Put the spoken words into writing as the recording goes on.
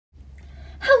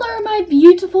Hello my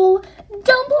beautiful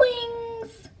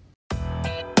dumplings!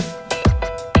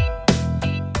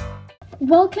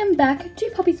 Welcome back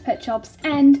to Poppy's Pet Shops,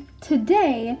 and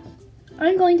today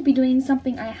I'm going to be doing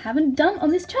something I haven't done on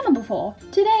this channel before.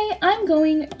 Today I'm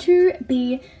going to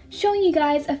be showing you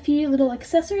guys a few little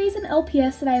accessories and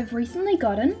LPS that I have recently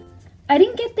gotten. I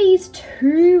didn't get these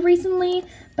too recently,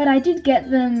 but I did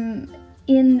get them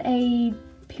in a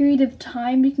period of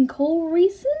time you can call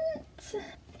recent?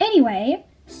 Anyway,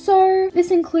 so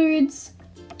this includes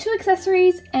 2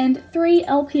 accessories and 3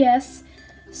 LPS.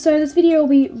 So this video will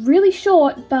be really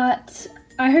short, but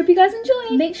I hope you guys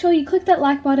enjoy. Make sure you click that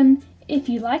like button if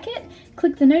you like it,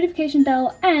 click the notification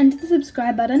bell and the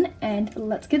subscribe button, and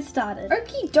let's get started.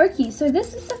 Okie dokie, so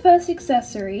this is the first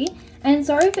accessory, and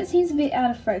sorry if it seems a bit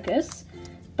out of focus,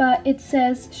 but it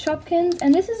says Shopkins,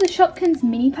 and this is a Shopkins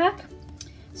mini pack.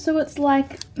 So it's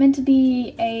like meant to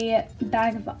be a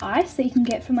bag of ice that you can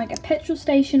get from like a petrol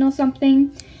station or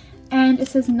something, and it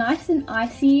says nice and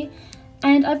icy.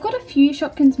 And I've got a few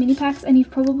Shopkins mini packs, and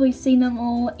you've probably seen them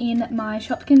all in my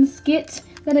Shopkins skit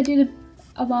that I did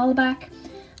a while back.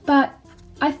 But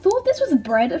I thought this was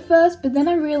bread at first, but then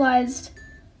I realized,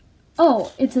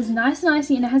 oh, it says nice and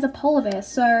icy and it has a polar bear,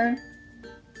 so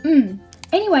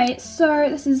Anyway, so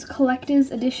this is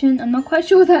collector's edition. I'm not quite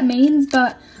sure what that means,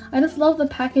 but I just love the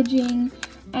packaging,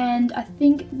 and I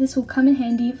think this will come in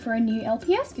handy for a new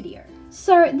LPS video.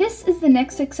 So this is the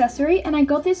next accessory, and I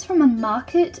got this from a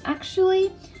market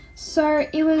actually. So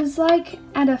it was like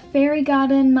at a fairy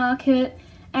garden market,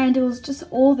 and it was just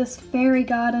all this fairy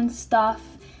garden stuff,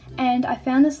 and I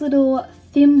found this little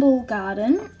thimble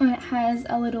garden, and it has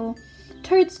a little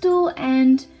toadstool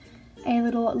and a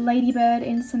little ladybird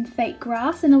in some fake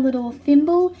grass and a little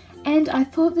thimble, and I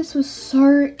thought this was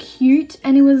so cute,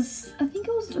 and it was, I think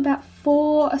it was about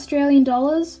 $4 Australian.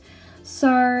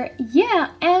 So yeah,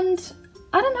 and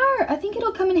I don't know, I think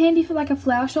it'll come in handy for like a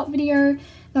flower shop video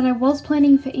that I was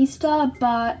planning for Easter,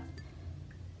 but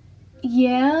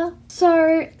yeah.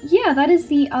 So yeah, that is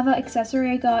the other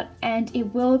accessory I got, and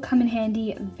it will come in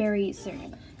handy very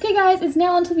soon. Okay guys, it's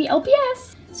now onto the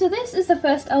LPS. So this is the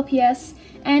first LPS,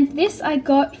 and this I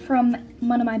got from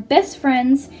one of my best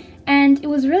friends, and it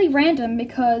was really random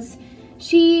because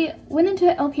she went into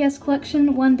her LPS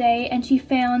collection one day and she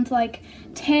found like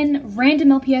 10 random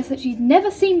LPS that she'd never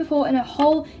seen before in her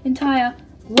whole entire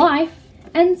life,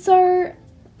 and so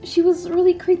she was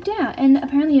really creeped out, and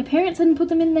apparently her parents hadn't put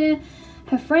them in there,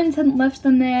 her friends hadn't left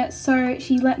them there, so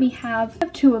she let me have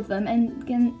 2 of them,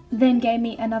 and then gave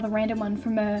me another random one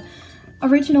from her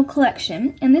original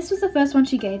collection, and this was the first one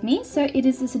she gave me. So it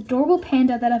is this adorable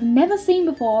panda that I've never seen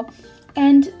before,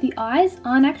 and the eyes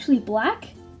aren't actually black,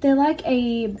 they're like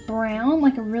a brown,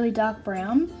 like a really dark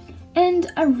brown,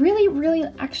 and I really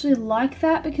actually like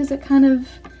that because it kind of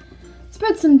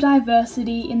spreads some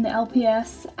diversity in the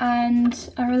LPS,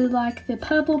 and I really like the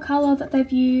purple colour that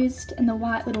they've used and the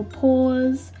white little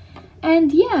paws,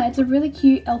 and yeah, it's a really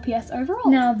cute LPS overall.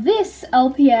 Now this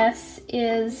LPS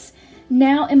is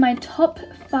now in my top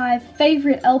 5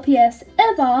 favorite LPS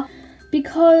ever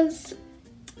because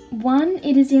 1,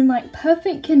 it is in like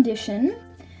perfect condition,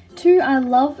 2, I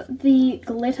love the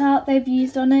glitter they've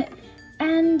used on it,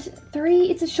 and 3,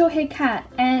 it's a short haired cat,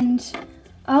 and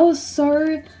I was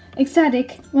so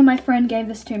ecstatic when my friend gave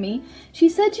this to me. She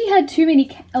said she had too many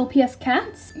LPS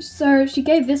cats, so she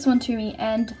gave this one to me,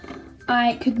 and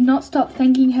I could not stop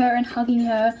thanking her and hugging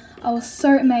her. I was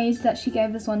so amazed that she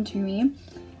gave this one to me.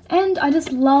 And I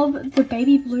just love the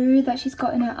baby blue that she's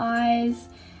got in her eyes,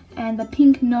 and the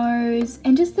pink nose,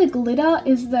 and just the glitter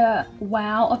is the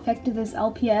wow effect of this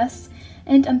LPS.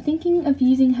 And I'm thinking of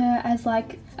using her as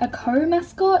like a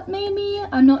co-mascot maybe,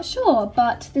 I'm not sure,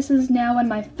 but this is now one of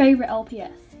my favorite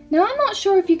LPS. Now I'm not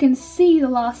sure if you can see the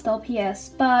last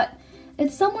LPS, but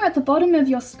it's somewhere at the bottom of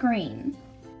your screen.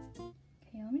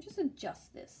 Okay, let me just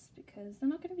adjust this because they're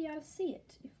not going to be able to see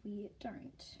it if we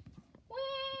don't.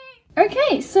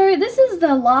 Okay, so this is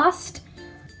the last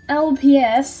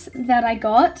LPS that I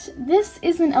got. This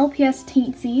is an LPS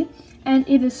teensy, and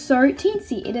it is so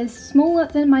teensy. It is smaller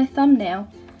than my thumbnail.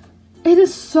 It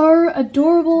is so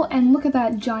adorable, and look at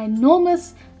that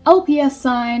ginormous LPS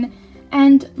sign.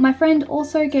 And my friend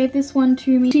also gave this one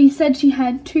to me. She said she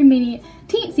had too many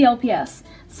teensy LPS,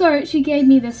 so she gave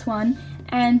me this one.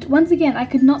 And once again, I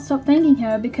could not stop thanking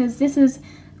her because this is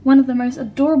one of the most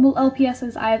adorable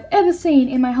LPSs I have ever seen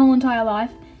in my whole entire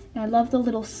life. And I love the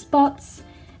little spots,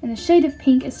 and the shade of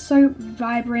pink is so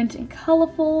vibrant and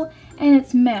colourful, and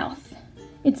its mouth.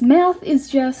 Its mouth is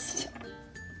just,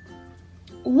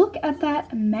 look at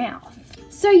that mouth.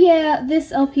 So yeah,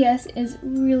 this LPS is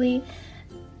really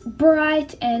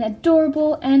bright and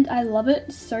adorable, and I love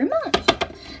it so much.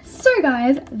 So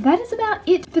guys, that is about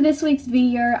it for this week's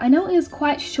video. I know it was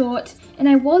quite short, and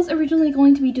I was originally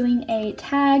going to be doing a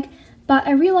tag, but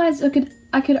I realized I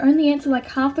could only answer like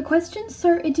half the questions,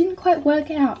 so it didn't quite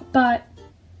work out. But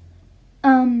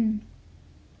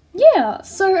yeah,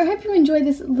 so I hope you enjoyed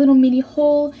this little mini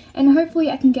haul, and hopefully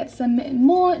I can get some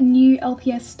more new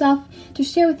LPS stuff to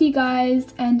share with you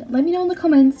guys, and let me know in the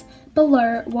comments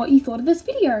below what you thought of this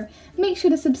video. Make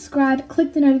sure to subscribe,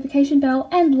 click the notification bell,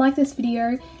 and like this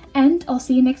video, and I'll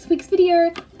see you next week's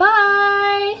video.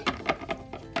 Bye!